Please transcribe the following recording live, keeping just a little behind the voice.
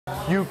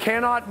You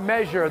cannot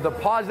measure the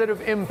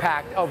positive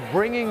impact of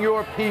bringing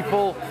your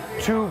people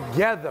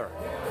together.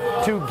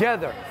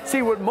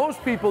 See, what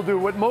most people do,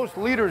 what most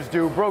leaders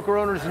do, broker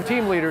owners and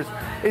team leaders,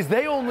 is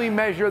they only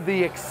measure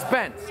the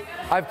expense.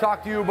 I've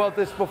talked to you about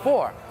this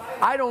before.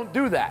 I don't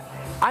do that.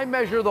 I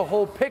measure the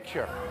whole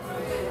picture.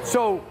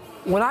 So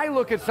when I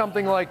look at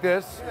something like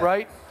this,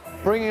 right,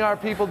 bringing our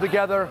people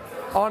together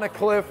on a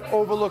cliff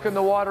overlooking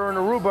the water in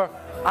Aruba,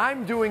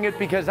 I'm doing it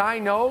because I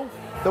know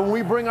that when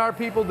we bring our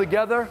people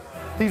together,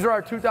 these are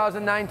our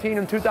 2019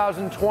 and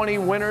 2020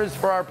 winners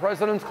for our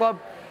President's Club,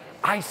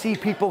 I see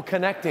people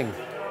connecting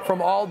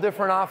from all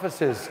different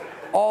offices,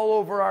 all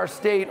over our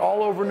state,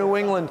 all over New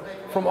England,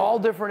 from all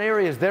different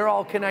areas. They're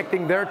all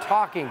connecting, they're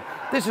talking.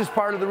 This is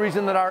part of the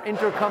reason that our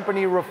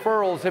intercompany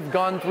referrals have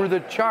gone through the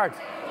charts.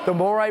 The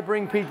more I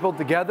bring people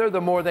together, the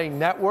more they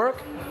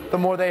network, the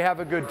more they have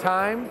a good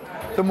time,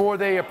 the more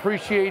they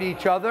appreciate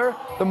each other,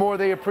 the more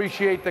they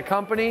appreciate the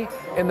company,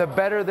 and the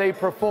better they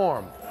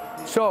perform.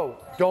 So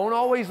don't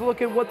always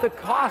look at what the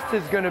cost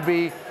is going to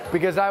be,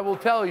 because I will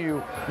tell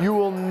you, you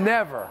will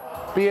never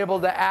be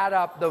able to add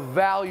up the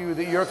value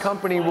that your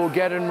company will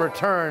get in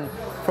return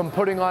from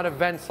putting on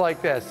events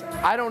like this.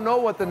 I don't know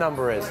what the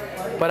number is,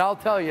 but I'll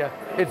tell you,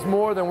 it's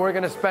more than we're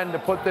going to spend to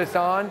put this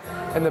on.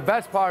 And the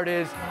best part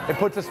is, it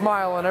puts a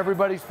smile on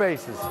everybody's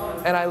faces,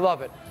 and I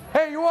love it.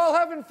 Hey, you all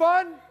having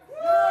fun?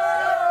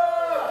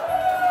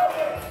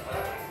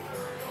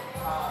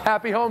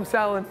 Happy home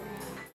selling.